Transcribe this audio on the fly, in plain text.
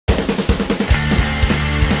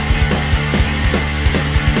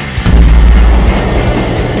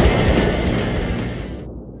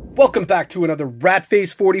Welcome back to another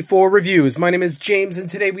Ratface 44 reviews. My name is James, and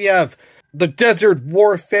today we have the Desert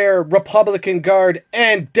Warfare Republican Guard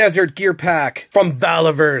and Desert Gear Pack from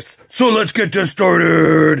Valaverse. So let's get this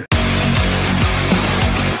started!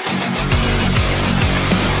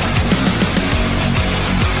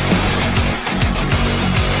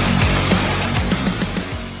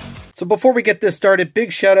 So before we get this started,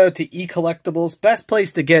 big shout out to Collectibles, best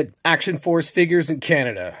place to get Action Force figures in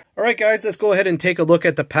Canada. Alright guys, let's go ahead and take a look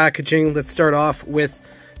at the packaging. Let's start off with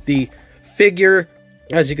the figure.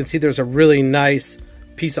 As you can see, there's a really nice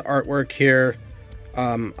piece of artwork here.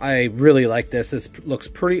 I really like this. This looks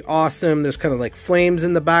pretty awesome. There's kind of like flames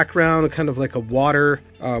in the background, kind of like a water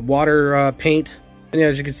paint. And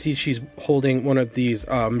as you can see, she's holding one of these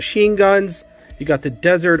machine guns. You got the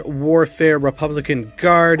Desert Warfare Republican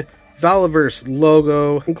Guard. Valaverse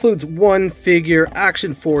logo, includes one figure,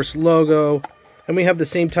 Action Force logo, and we have the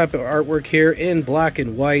same type of artwork here in black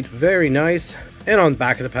and white, very nice. And on the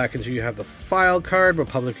back of the package you have the file card,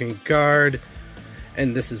 Republican Guard,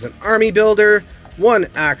 and this is an army builder, one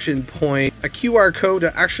action point, a QR code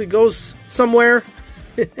that actually goes somewhere,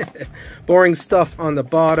 boring stuff on the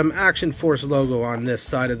bottom, Action Force logo on this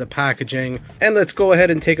side of the packaging. And let's go ahead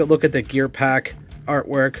and take a look at the gear pack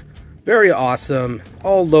artwork. Very awesome,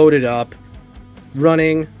 all loaded up,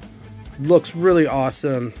 running, looks really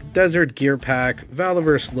awesome. Desert Gear Pack,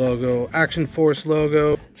 Valaverse logo, Action Force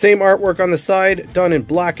logo. Same artwork on the side, done in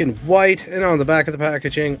black and white, and on the back of the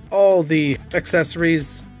packaging, all the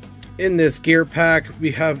accessories in this gear pack.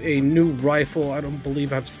 We have a new rifle. I don't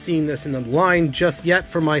believe I've seen this in the line just yet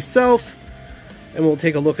for myself, and we'll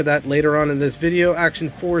take a look at that later on in this video. Action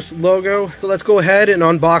Force logo. So let's go ahead and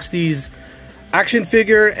unbox these action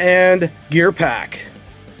figure and gear pack.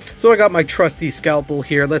 So I got my trusty scalpel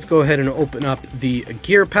here. Let's go ahead and open up the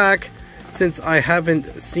gear pack. Since I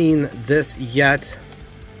haven't seen this yet,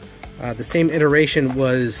 the same iteration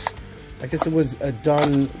was, I guess it was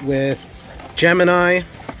done with Gemini.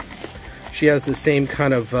 She has the same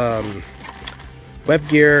kind of web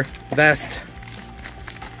gear vest.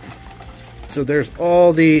 So there's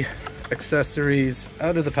all the accessories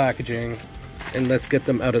out of the packaging, and let's get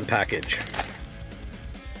them out of the package.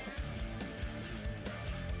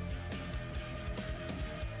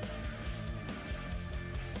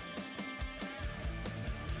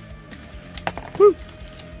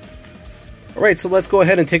 Alright, so let's go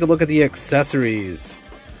ahead and take a look at the accessories.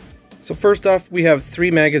 So first off, we have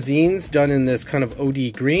 3 magazines done in this kind of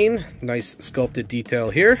OD green. Nice sculpted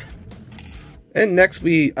detail here. And next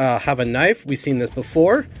we have a knife. We've seen this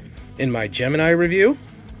before in my Gemini review.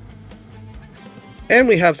 And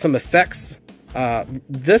we have some effects.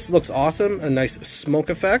 This looks awesome, a nice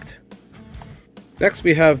smoke effect. Next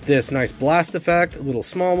we have this nice blast effect, a little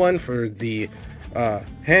small one for the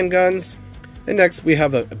handguns. And next we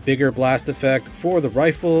have a bigger blast effect for the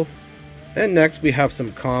rifle. And next we have some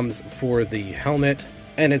comms for the helmet,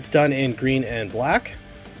 and it's done in green and black.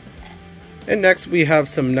 And next we have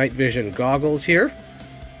some night vision goggles here.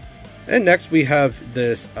 And next we have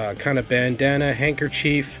this kind of bandana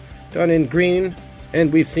handkerchief done in green,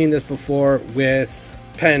 and we've seen this before with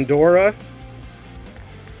Pandora.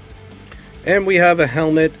 And we have a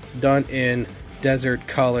helmet done in desert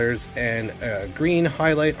colors and a green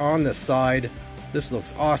highlight on the side. This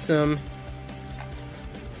looks awesome.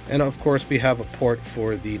 And of course we have a port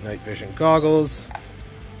for the night vision goggles.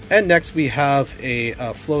 And next we have a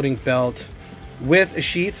floating belt with a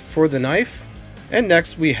sheath for the knife. And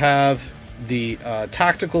next we have the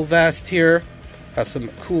tactical vest here. Has some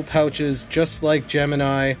cool pouches just like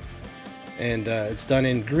Gemini, and it's done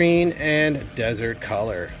in green and desert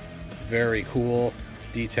color. Very cool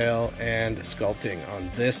detail and sculpting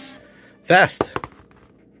on this vest.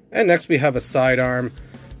 And next we have a sidearm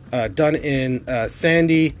done in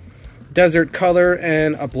sandy desert color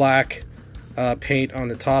and a black paint on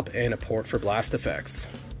the top, and a port for blast effects.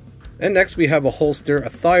 And next we have a holster, a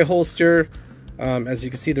thigh holster. As you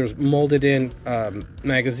can see, there's molded in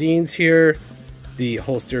magazines here. The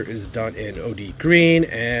holster is done in OD green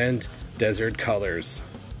and desert colors.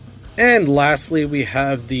 And lastly, we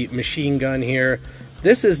have the machine gun here.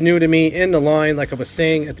 This is new to me in the line, like I was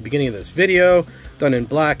saying at the beginning of this video. Done in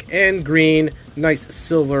black and green. Nice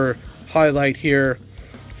silver highlight here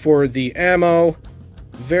for the ammo.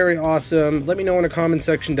 Very awesome. Let me know in the comment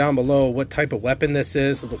section down below what type of weapon this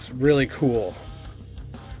is. It looks really cool.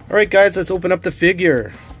 Alright guys, let's open up the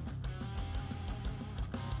figure.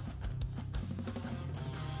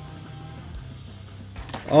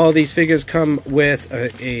 All these figures come with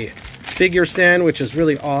a figure stand, which is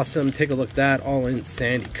really awesome. Take a look at that, all in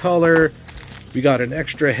sandy color. We got an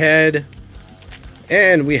extra head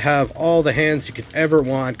And we have all the hands you could ever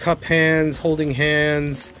want. Cup hands, holding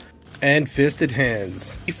hands, and fisted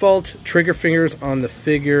hands. Default trigger fingers on the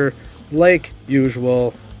figure like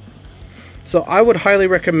usual. So I would highly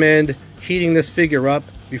recommend heating this figure up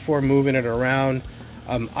before moving it around.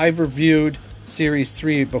 I've reviewed Series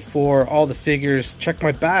 3 before, all the figures. Check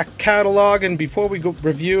my back catalog, and before we go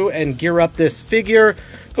review and gear up this figure,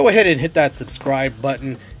 go ahead and hit that subscribe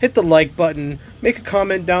button, hit the like button, make a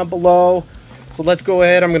comment down below. So let's go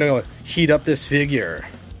ahead, I'm gonna heat up this figure.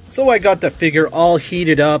 So I got the figure all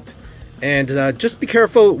heated up, and just be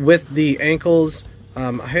careful with the ankles.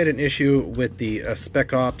 I had an issue with the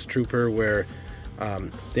Spec Ops Trooper where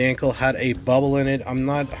the ankle had a bubble in it. I'm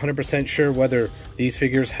not 100% sure whether these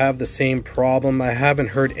figures have the same problem. I haven't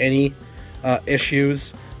heard any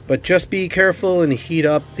issues, but just be careful and heat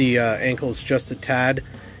up the ankles just a tad.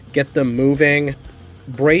 Get them moving.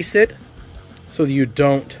 Brace it so that you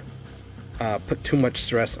don't put too much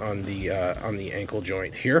stress on the ankle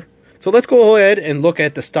joint here. So let's go ahead and look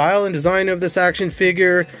at the style and design of this action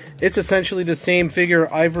figure. It's essentially the same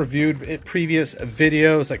figure I've reviewed in previous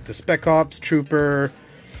videos, like the Spec Ops Trooper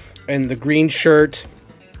and the green shirt.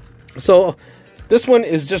 So this one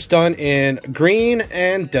is just done in green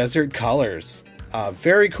and desert colors.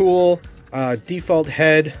 Very cool. Default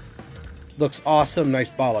head. Looks awesome. Nice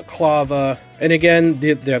balaclava. And again,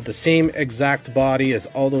 they have the same exact body as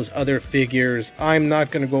all those other figures. I'm not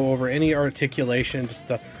going to go over any articulation, just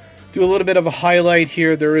to do a little bit of a highlight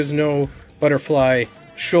here. There is no butterfly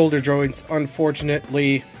shoulder joints,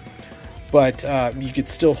 unfortunately, but you could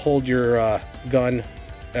still hold your gun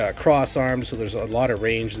cross-armed, so there's a lot of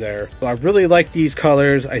range there. So I really like these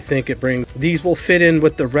colors. I think these will fit in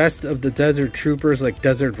with the rest of the Desert Troopers, like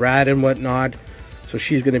Desert Rat and whatnot. So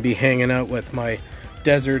she's going to be hanging out with my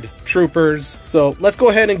Desert Troopers. So let's go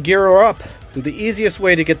ahead and gear her up. So the easiest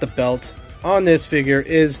way to get the belt on this figure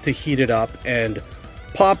is to heat it up and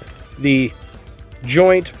pop the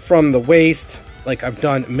joint from the waist, like I've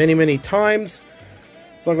done many times.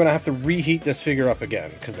 So I'm gonna have to reheat this figure up again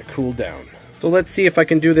because it cooled down. So let's see if I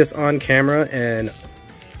can do this on camera and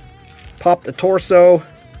pop the torso.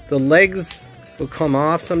 The legs will come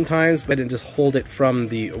off sometimes, but then just hold it from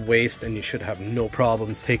the waist and you should have no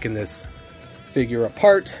problems taking this figure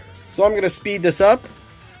apart. So I'm gonna speed this up.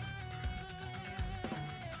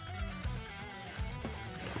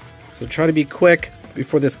 So try to be quick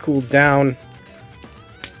before this cools down.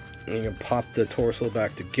 And you can pop the torso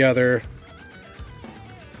back together.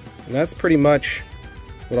 And that's pretty much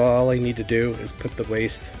what all I need to do is put the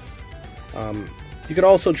waist. You could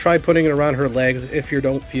also try putting it around her legs if you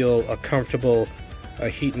don't feel comfortable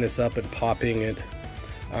heating this up and popping it.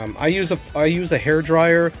 I use a hair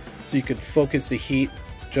dryer so you could focus the heat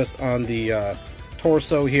just on the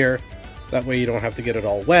torso here. That way you don't have to get it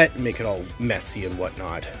all wet and make it all messy and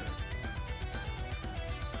whatnot.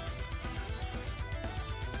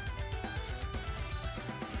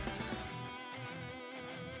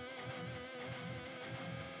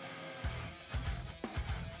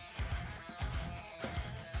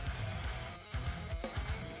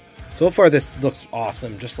 So far this looks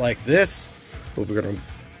awesome, just like this, but we're gonna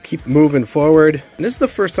keep moving forward. And this is the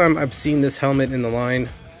first time I've seen this helmet in the line,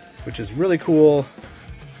 which is really cool,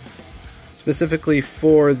 specifically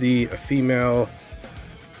for the female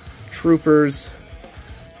troopers.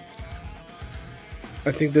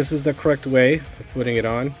 I think this is the correct way of putting it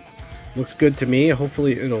on. Looks good to me.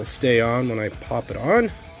 Hopefully it'll stay on when I pop it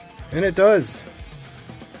on, and it does.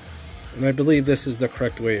 And I believe this is the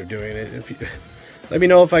correct way of doing it. If you let me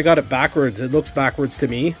know if I got it backwards. It looks backwards to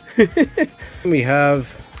me. We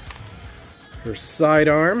have her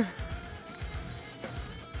sidearm.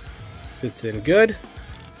 Fits in good.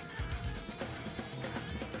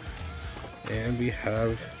 And we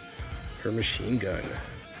have her machine gun.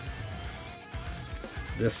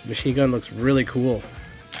 This machine gun looks really cool.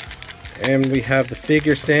 And we have the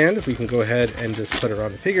figure stand. We can go ahead and just put her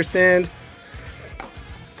on the figure stand.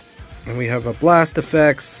 And we have a blast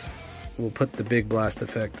effects. We'll put the big blast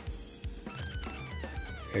effect.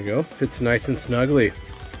 There you go. Fits nice and snugly.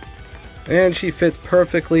 And she fits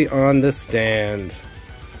perfectly on the stand.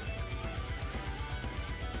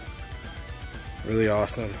 Really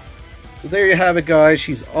awesome. So there you have it, guys.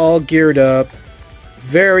 She's all geared up.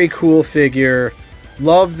 Very cool figure.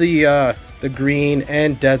 Love the green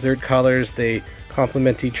and desert colors. They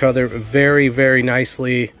complement each other very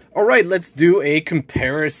nicely. Alright, let's do a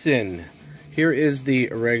comparison. Here is the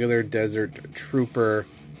regular Desert Trooper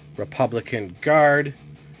Republican Guard,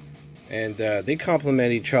 and they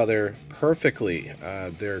complement each other perfectly.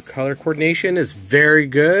 Their color coordination is very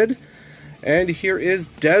good. And here is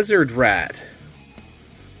Desert Rat.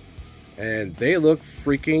 And they look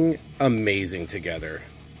freaking amazing together.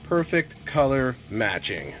 Perfect color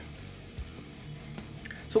matching.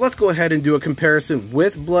 So let's go ahead and do a comparison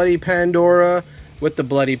with Bloody Pandora, with the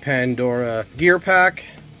Bloody Pandora gear pack,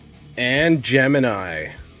 and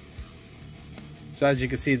Gemini. So as you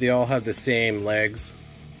can see, they all have the same legs,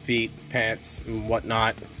 feet, pants, and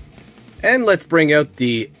whatnot. And let's bring out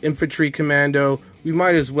the Infantry Commando. We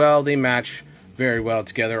might as well, they match very well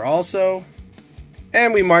together also.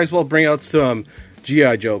 And we might as well bring out some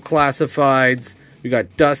G.I. Joe Classifieds. We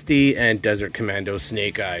got Dusty and Desert Commando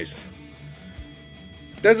Snake Eyes.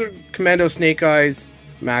 Desert Commando Snake Eyes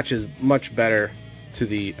matches much better to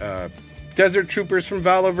the Desert Troopers from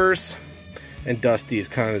Valaverse, and Dusty is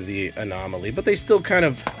kind of the anomaly, but they still kind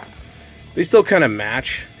of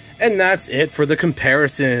match. And that's it for the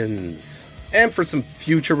comparisons. And for some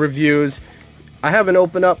future reviews, I haven't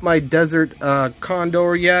opened up my Desert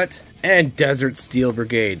Condor yet, and Desert Steel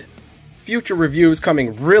Brigade. Future reviews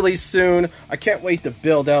coming really soon. I can't wait to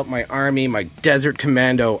build out my army, my Desert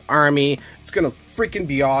Commando army. It's gonna freaking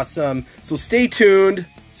be awesome. So stay tuned.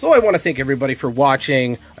 So I want to thank everybody for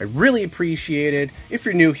watching. I really appreciate it. If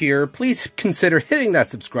you're new here, please consider hitting that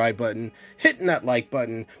subscribe button, hitting that like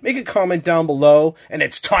button, make a comment down below, and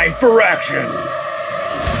it's time for action!